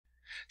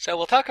So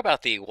we'll talk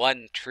about the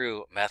one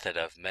true method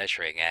of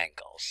measuring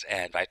angles.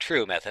 And by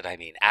true method, I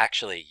mean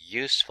actually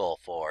useful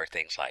for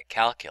things like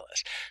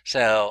calculus.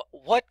 So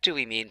what do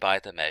we mean by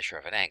the measure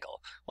of an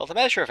angle? Well, the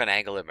measure of an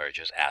angle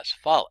emerges as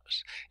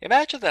follows.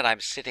 Imagine that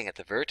I'm sitting at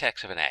the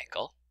vertex of an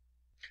angle.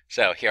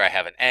 So here I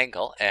have an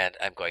angle, and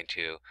I'm going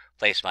to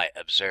place my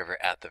observer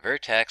at the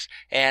vertex,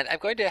 and I'm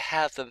going to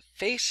have them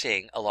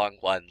facing along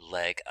one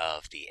leg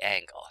of the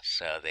angle.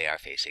 So they are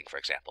facing, for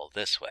example,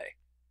 this way.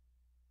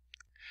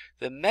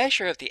 The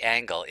measure of the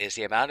angle is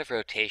the amount of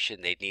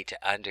rotation they'd need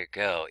to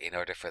undergo in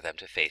order for them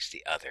to face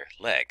the other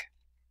leg.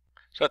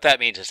 So what that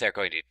means is they're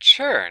going to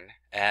turn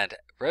and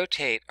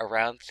rotate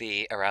around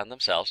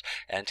themselves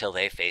until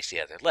they face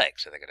the other leg.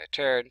 So they're going to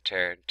turn,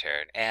 turn,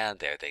 turn, and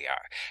there they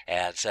are.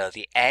 And so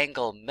the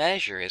angle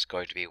measure is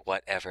going to be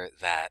whatever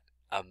that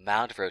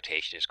amount of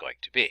rotation is going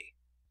to be.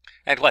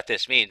 And what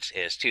this means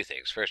is two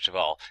things. First of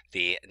all,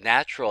 the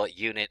natural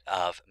unit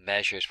of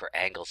measures for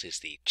angles is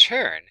the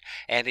turn,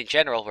 and in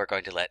general we're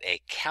going to let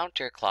a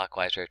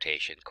counterclockwise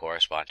rotation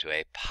correspond to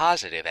a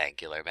positive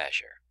angular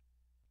measure.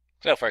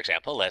 So for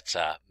example, let's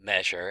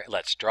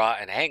draw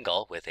an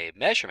angle with a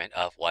measurement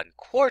of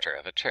 1/4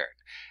 of a turn.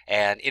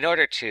 And in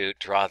order to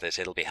draw this,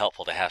 it'll be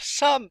helpful to have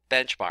some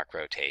benchmark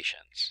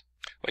rotations,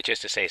 which is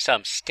to say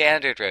some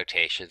standard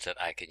rotations that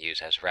I can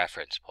use as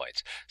reference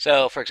points.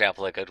 So for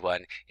example, a good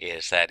one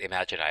is that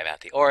imagine I'm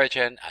at the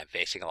origin, I'm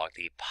facing along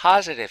the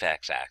positive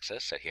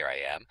x-axis, so here I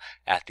am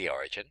at the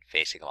origin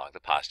facing along the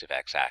positive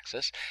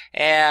x-axis,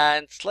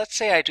 and let's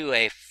say I do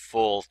a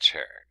full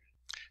turn.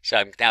 So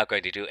I'm now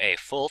going to do a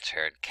full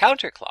turn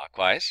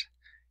counterclockwise.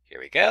 Here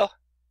we go.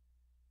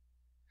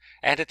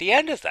 And at the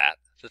end of that,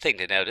 the thing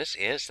to notice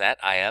is that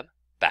I am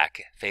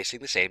back facing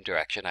the same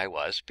direction I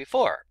was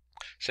before.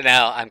 So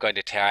now I'm going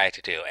to try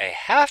to do a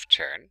half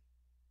turn,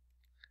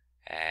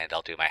 and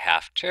I'll do my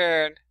half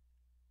turn,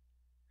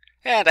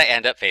 and I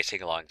end up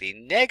facing along the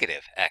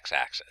negative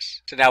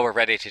x-axis. So now we're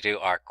ready to do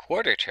our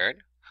quarter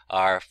turn.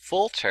 Our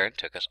full turn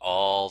took us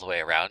all the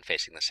way around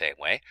facing the same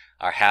way.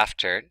 Our half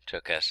turn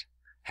took us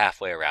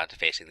halfway around to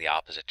facing the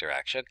opposite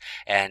direction.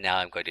 And now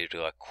I'm going to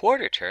do a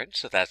quarter turn,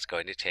 so that's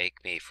going to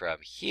take me from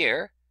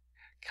here,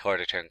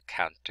 quarter turn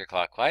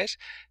counterclockwise,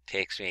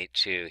 takes me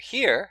to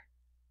here,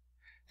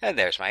 and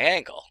there's my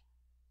angle.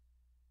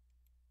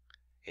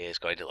 It is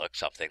going to look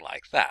something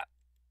like that.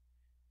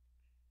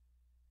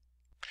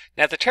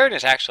 Now the turn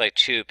is actually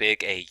too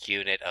big a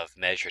unit of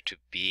measure to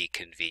be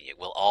convenient.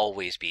 We'll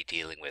always be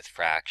dealing with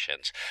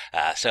fractions.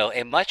 So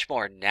a much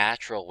more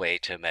natural way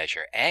to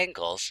measure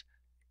angles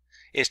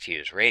is to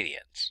use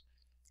radians.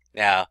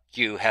 Now,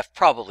 you have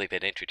probably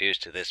been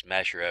introduced to this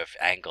measure of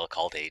angle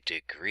called a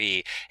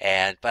degree,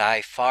 and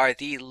by far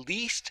the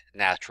least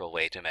natural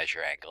way to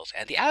measure angles,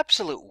 and the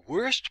absolute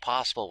worst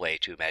possible way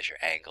to measure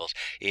angles,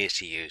 is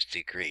to use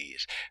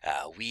degrees.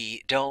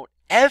 We don't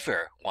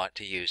ever want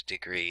to use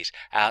degrees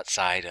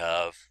outside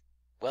of,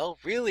 well,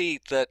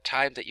 really the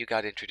time that you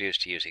got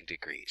introduced to using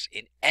degrees.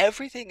 In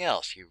everything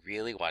else, you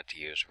really want to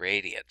use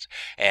radians.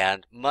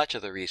 And much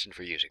of the reason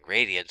for using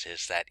radians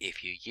is that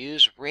if you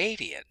use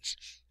radians,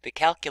 the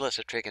calculus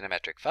of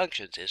trigonometric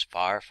functions is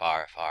far,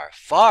 far, far,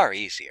 far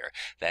easier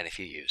than if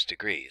you use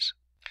degrees.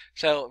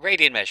 So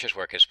radian measures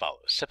work as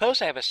follows.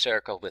 Suppose I have a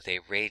circle with a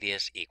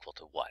radius equal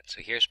to 1.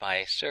 So here's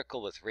my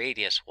circle with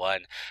radius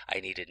 1. I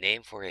need a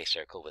name for a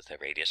circle with a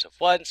radius of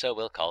 1, so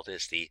we'll call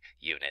this the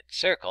unit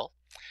circle.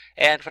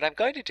 And what I'm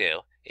going to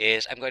do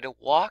is I'm going to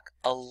walk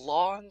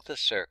along the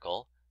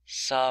circle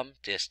some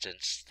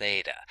distance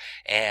theta.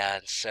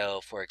 And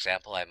so, for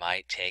example, I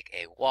might take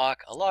a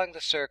walk along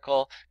the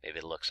circle. Maybe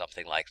it'll look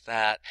something like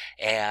that.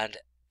 And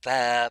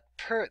the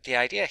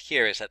idea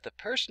here is that the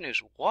person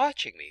who's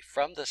watching me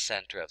from the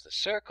center of the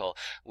circle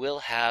will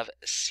have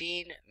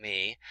seen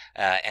me,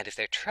 and if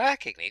they're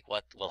tracking me,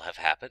 what will have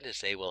happened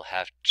is they will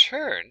have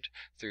turned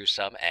through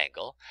some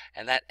angle,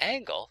 and that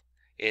angle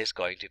is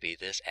going to be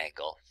this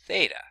angle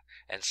theta.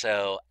 And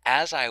so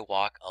as I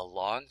walk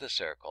along the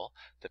circle,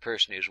 the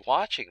person who's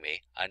watching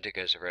me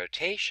undergoes a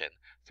rotation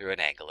through an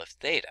angle of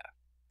theta.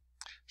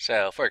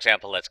 So, for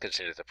example, let's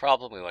consider the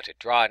problem. We want to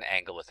draw an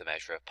angle with a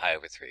measure of pi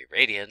over 3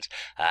 radians.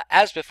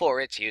 As before,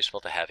 it's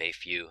useful to have a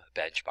few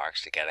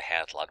benchmarks to get a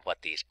handle on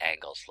what these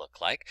angles look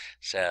like.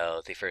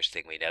 So the first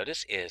thing we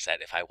notice is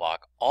that if I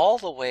walk all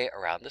the way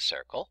around the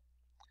circle,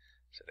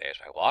 so there's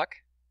my walk,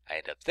 I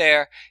end up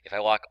there. If I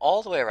walk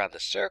all the way around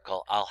the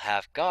circle, I'll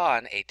have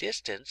gone a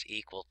distance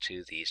equal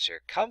to the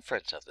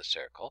circumference of the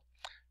circle,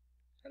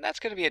 and that's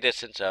going to be a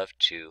distance of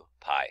 2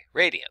 pi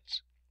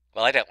radians.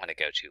 Well, I don't want to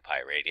go 2 pi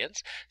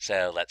radians,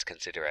 so let's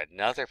consider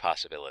another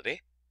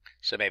possibility.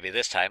 So maybe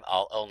this time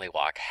I'll only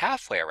walk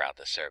halfway around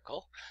the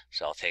circle.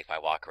 So I'll take my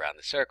walk around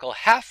the circle,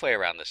 halfway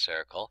around the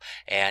circle,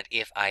 and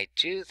if I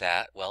do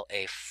that, well,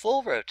 a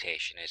full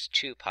rotation is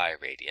 2 pi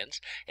radians.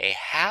 A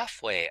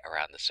halfway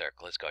around the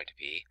circle is going to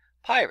be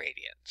pi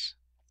radians.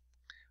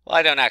 Well,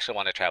 I don't actually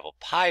want to travel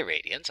pi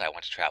radians. I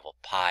want to travel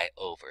pi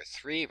over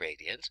 3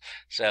 radians.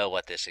 So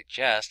what this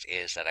suggests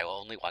is that I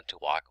only want to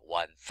walk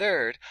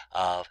 1/3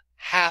 of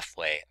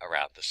halfway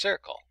around the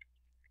circle.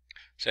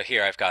 So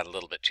here I've gone a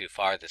little bit too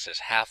far. This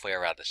is halfway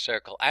around the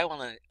circle. I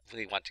only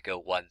want to go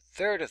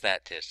 1/3 of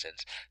that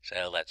distance.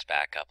 So let's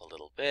back up a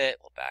little bit.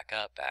 We'll back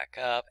up,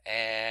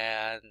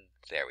 and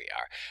there we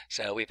are.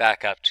 So we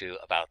back up to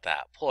about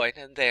that point,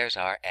 and there's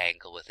our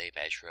angle with a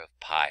measure of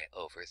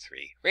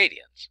pi/3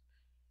 radians.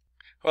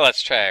 Well,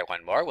 let's try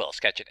one more. We'll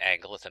sketch an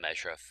angle with a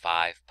measure of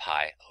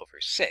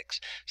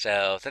 5pi/6.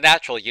 So the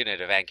natural unit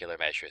of angular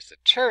measure is the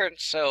turn,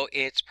 so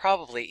it's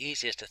probably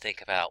easiest to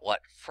think about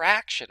what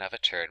fraction of a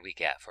turn we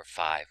get for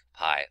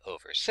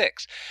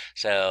 5pi/6.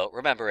 So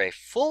remember, a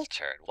full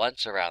turn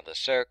once around the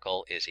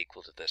circle is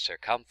equal to the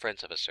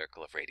circumference of a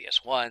circle of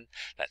radius 1.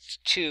 That's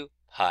 2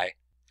 pi.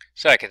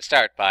 So I can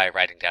start by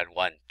writing down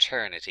 1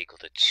 turn is equal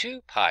to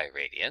 2 pi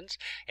radians,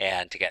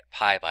 and to get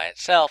pi by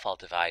itself, I'll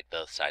divide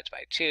both sides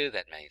by 2.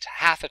 That means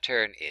half a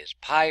turn is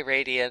pi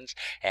radians,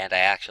 and I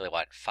actually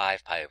want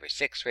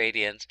 5pi/6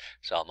 radians,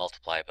 so I'll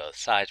multiply both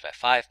sides by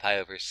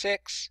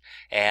 5pi/6,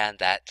 and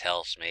that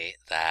tells me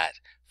that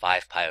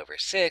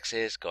 5pi/6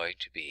 is going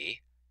to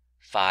be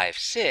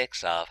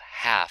 5/6 of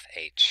half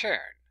a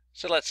turn.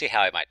 So let's see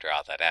how I might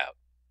draw that out.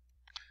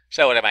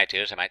 So what I might do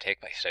is I might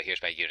take so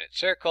here's my unit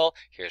circle,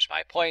 here's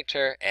my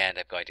pointer, and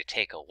I'm going to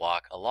take a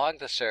walk along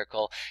the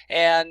circle.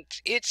 And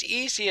it's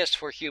easiest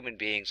for human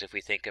beings if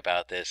we think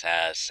about this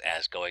as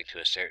going to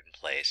a certain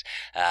place.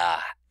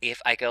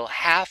 If I go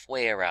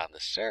halfway around the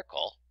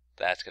circle,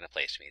 that's going to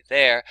place me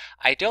there.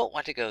 I don't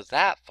want to go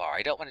that far.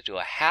 I don't want to do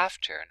a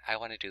half turn. I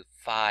want to do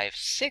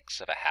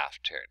 5/6 of a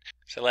half turn.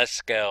 So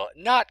let's go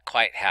not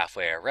quite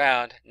halfway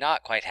around,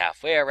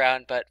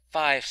 but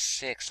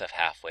 5/6 of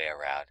halfway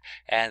around.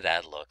 And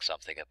that looks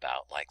something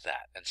about like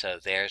that. And so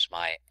there's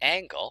my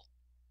angle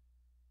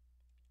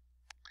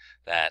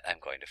that I'm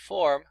going to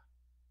form,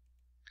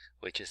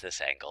 which is this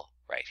angle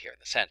right here in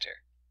the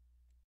center.